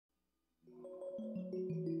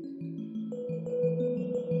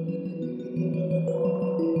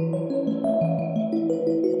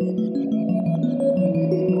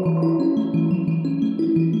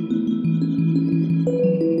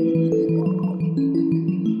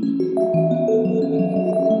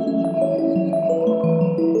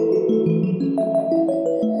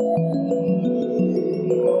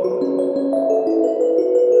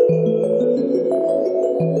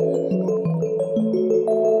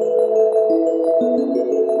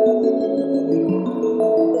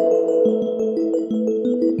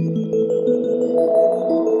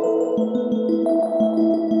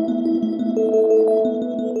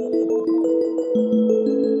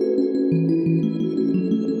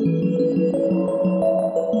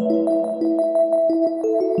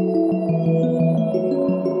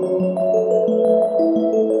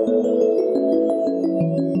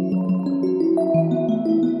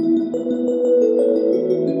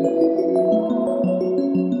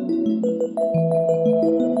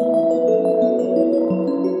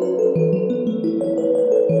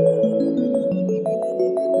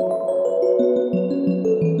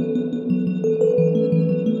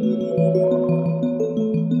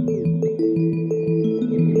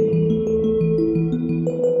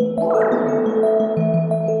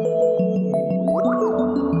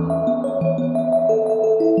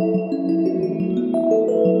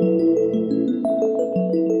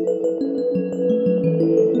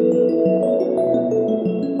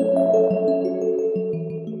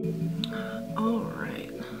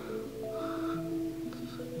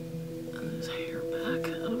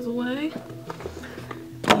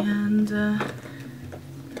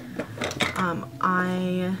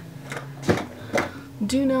I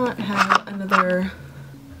do not have another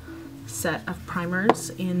set of primers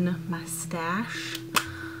in my stash,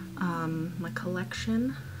 my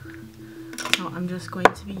collection, so I'm just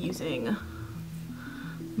going to be using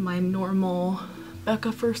my normal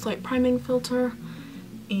Becca First Light priming filter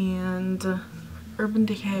and Urban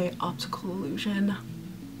Decay Optical Illusion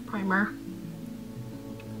primer.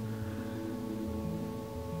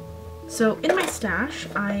 So in my stash,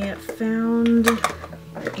 I found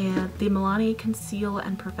the Milani Conceal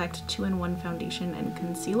and Perfect 2-in-1 Foundation and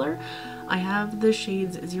Concealer. I have the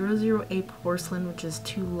shades 00A Porcelain, which is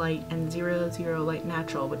too light, and 00 Light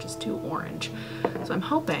Natural, which is too orange. So I'm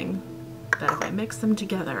hoping that if I mix them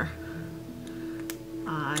together,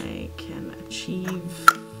 I can achieve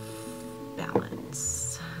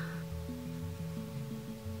balance.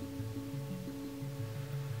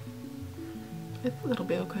 I think that'll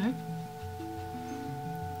be okay.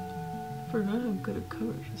 Forgot how good a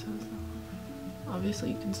coverage this has though.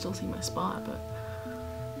 Obviously you can still see my spot, but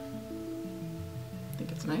I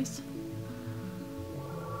think it's nice.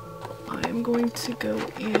 I am going to go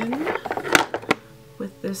in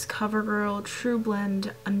with this CoverGirl True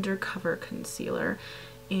Blend Undercover Concealer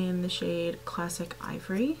in the shade Classic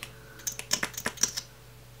Ivory.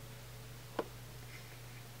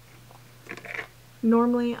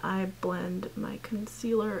 Normally I blend my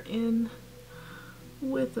concealer in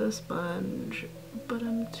with a sponge, but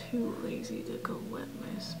I'm too lazy to go wet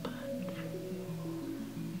my sponge.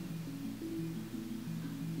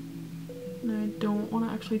 And I don't want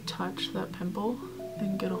to actually touch that pimple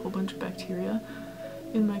and get a whole bunch of bacteria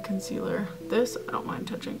in my concealer. This I don't mind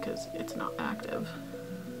touching because it's not active.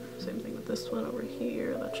 Same thing with this one over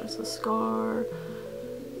here, that's just a scar.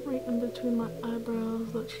 Right in between my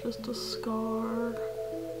eyebrows, that's just a scar.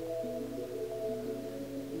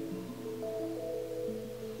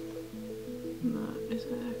 That is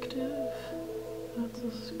active. That's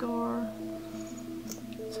a scar.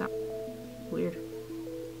 So weird.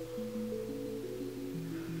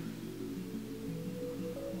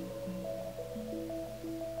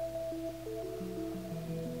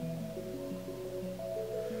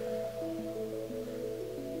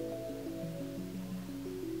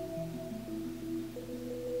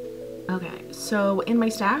 Okay, so in my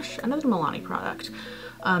stash, another Milani product.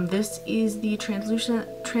 This is the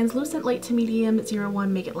Translucent Light to Medium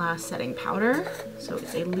 01 Make It Last Setting Powder. So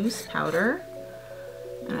it's a loose powder,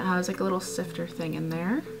 and it has like a little sifter thing in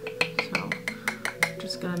there. So I'm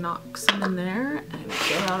just gonna knock some in there and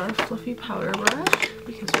get out our fluffy powder brush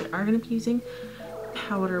because we are gonna be using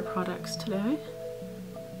powder products today.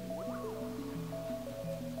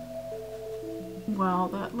 Wow,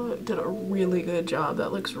 that did a really good job.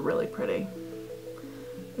 That looks really pretty.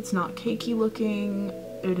 It's not cakey looking.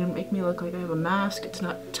 It didn't make me look like I have a mask. It's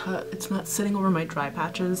not sitting over my dry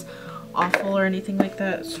patches awful or anything like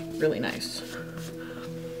that. It's really nice.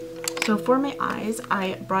 So for my eyes,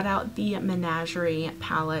 I brought out the Menagerie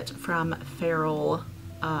palette from Feral,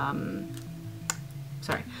 the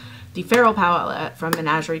Feral palette from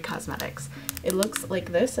Menagerie Cosmetics. It looks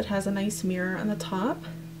like this. It has a nice mirror on the top.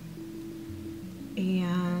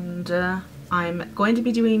 And I'm going to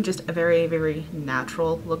be doing just a very, very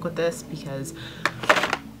natural look with this because,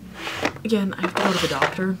 again, I have to go to the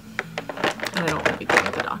doctor, and I don't want to be going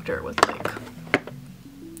to the doctor with like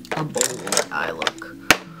a bold eye look.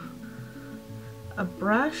 A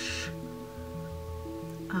brush,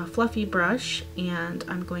 a fluffy brush, and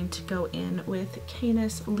I'm going to go in with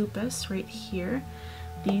Canis Lupus right here.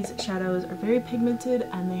 These shadows are very pigmented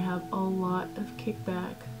and they have a lot of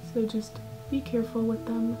kickback, so just be careful with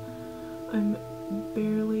them. I'm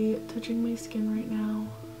barely touching my skin right now.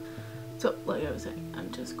 So like I was saying,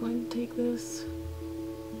 I'm just going to take this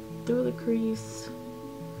through the crease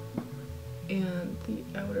and the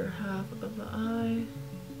outer half of the eye.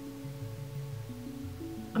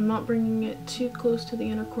 I'm not bringing it too close to the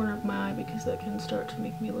inner corner of my eye because that can start to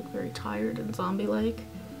make me look very tired and zombie-like.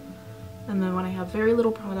 And then when I have very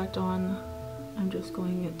little product on, I'm just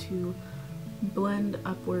going to blend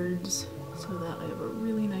upwards so that I have a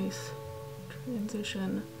really nice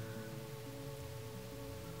transition.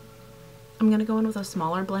 I'm going to go in with a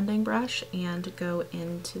smaller blending brush and go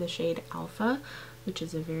into the shade Alpha, which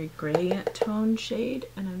is a very gray tone shade,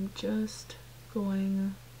 and I'm just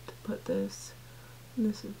going to put this in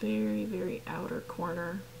this very, very outer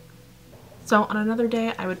corner. So on another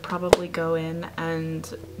day, I would probably go in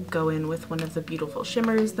with one of the beautiful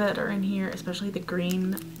shimmers that are in here, especially the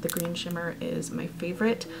green. The green shimmer is my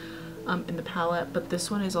favorite in the palette, but this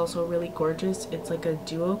one is also really gorgeous. It's like a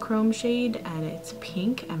duochrome shade and it's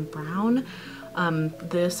pink and brown.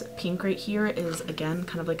 This pink right here is again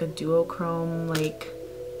kind of like a duochrome, like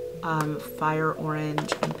fire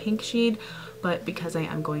orange and pink shade, but because I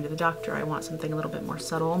am going to the doctor, I want something a little bit more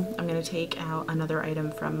subtle. I'm going to take out another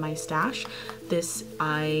item from my stash. This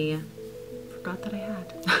I forgot that I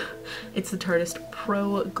had. It's the Tartist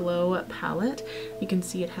Pro Glow palette. You can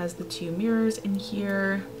see it has the two mirrors in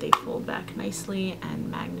here. They fold back nicely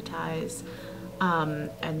and magnetize.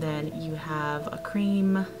 And then you have a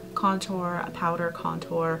cream contour, a powder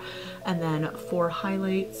contour, and then 4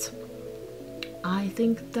 highlights. I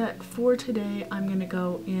think that for today I'm gonna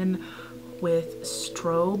go in with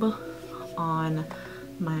strobe on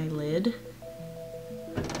my lid.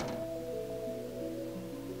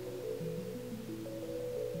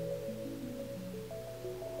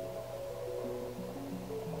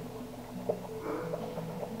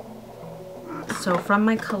 So from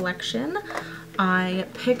my collection, I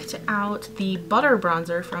picked out the Butter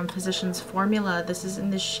Bronzer from Physicians Formula. This is in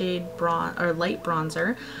the shade light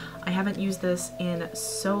bronzer. I haven't used this in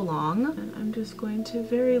so long. And I'm just going to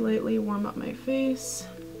very lightly warm up my face.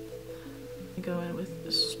 I go in with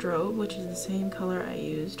strobe, which is the same color I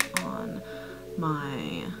used on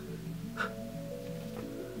my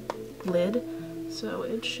lid. So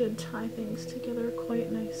it should tie things together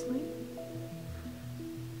quite nicely.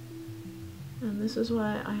 And this is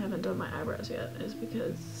why I haven't done my eyebrows yet, is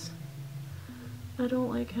because I don't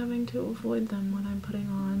like having to avoid them when I'm putting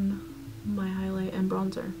on my highlight and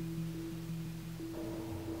bronzer.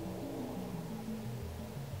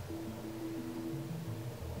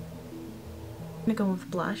 I'm gonna go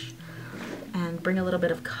with blush and bring a little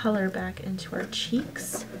bit of color back into our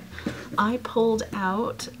cheeks. I pulled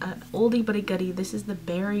out an oldie but a goodie. This is the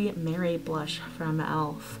Berry Mary blush from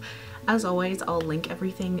e.l.f. As always, I'll link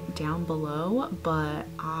everything down below, but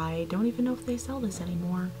I don't even know if they sell this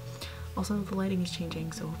anymore. Also, the lighting is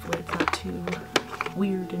changing, so hopefully it's not too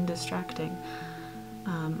weird and distracting.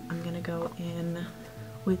 I'm gonna go in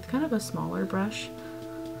with kind of a smaller brush.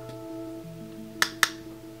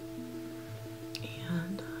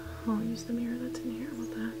 And I'll use the mirror that's in here. What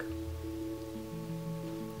the heck?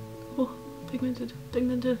 Oh, pigmented,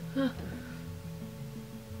 pigmented. Ah.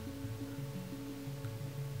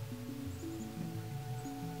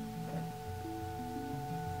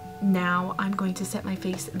 Now I'm going to set my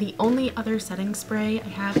face. The only other setting spray I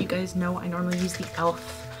have, you guys know I normally use the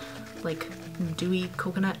e.l.f. like dewy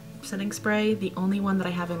coconut setting spray. The only one that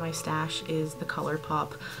I have in my stash is the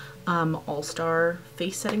ColourPop All-Star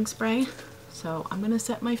face setting spray. So I'm gonna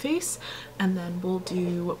set my face and then we'll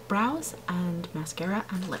do brows and mascara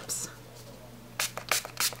and lips.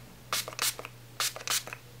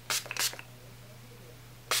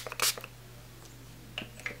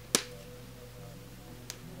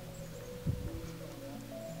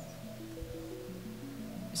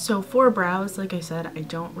 So for brows, like I said, I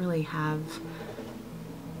don't really have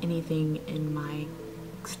anything in my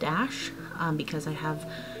stash because I have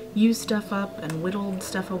used stuff up and whittled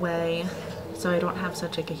stuff away, so I don't have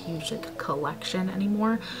such like a huge like collection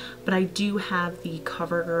anymore. But I do have the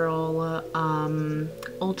CoverGirl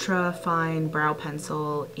ultra fine brow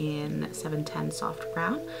pencil in 710 soft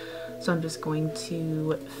brown, so I'm just going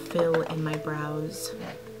to fill in my brows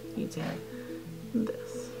using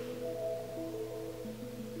this.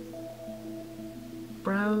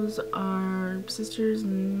 Brows are sisters,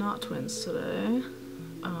 not twins today.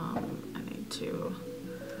 I need to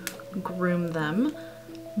groom them.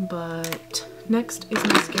 But next is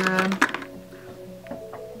mascara.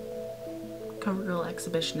 CoverGirl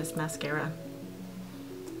Exhibitionist mascara.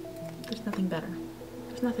 There's nothing better.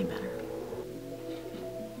 There's nothing better.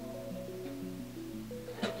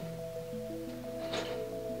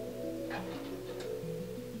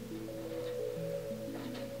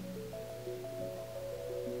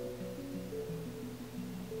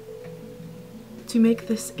 To make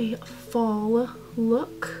this a fall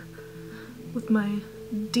look with my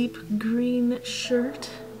deep green shirt,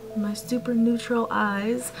 my super neutral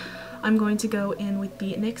eyes, I'm going to go in with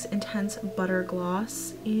the NYX Intense Butter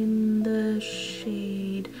Gloss in the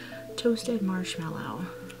shade Toasted Marshmallow.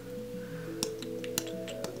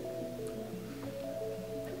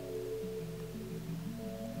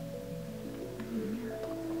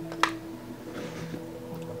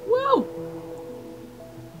 Whoa!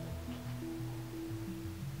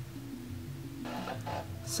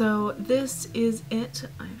 So this is it,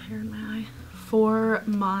 I have hair in my eye, for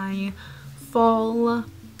my fall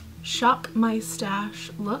shop my stash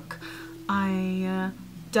look. I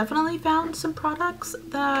definitely found some products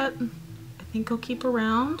that I think I'll keep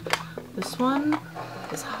around. This one,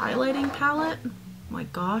 this highlighting palette, oh my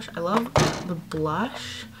gosh, I love the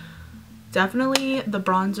blush. Definitely the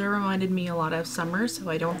bronzer reminded me a lot of summer, so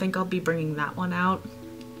I don't think I'll be bringing that one out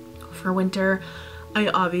for winter. I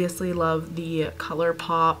obviously love the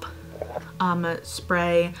ColourPop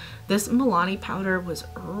spray. This Milani powder was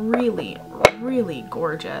really, really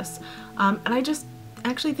gorgeous. And I just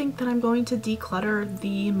actually think that I'm going to declutter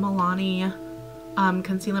the Milani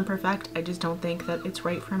Conceal and Perfect. I just don't think that it's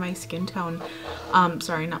right for my skin tone.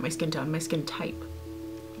 Sorry, not my skin tone, my skin type.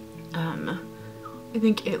 I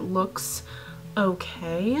think it looks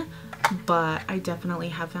okay, but I definitely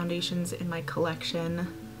have foundations in my collection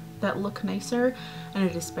that look nicer, and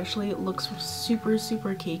it especially looks super,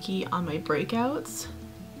 super cakey on my breakouts.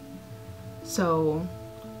 So,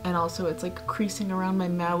 and also it's like creasing around my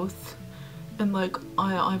mouth, and like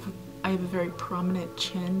I have a very prominent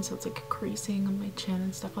chin, so it's like creasing on my chin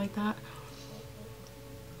and stuff like that.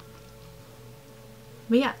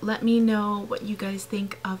 But yeah, let me know what you guys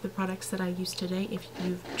think of the products that I used today if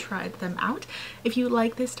you've tried them out. If you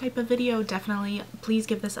like this type of video, definitely please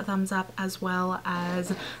give this a thumbs up, as well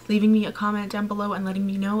as leaving me a comment down below and letting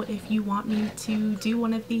me know if you want me to do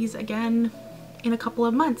one of these again in a couple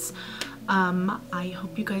of months. I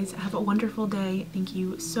hope you guys have a wonderful day. Thank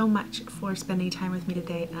you so much for spending time with me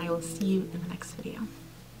today, and I will see you in the next video.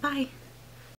 Bye!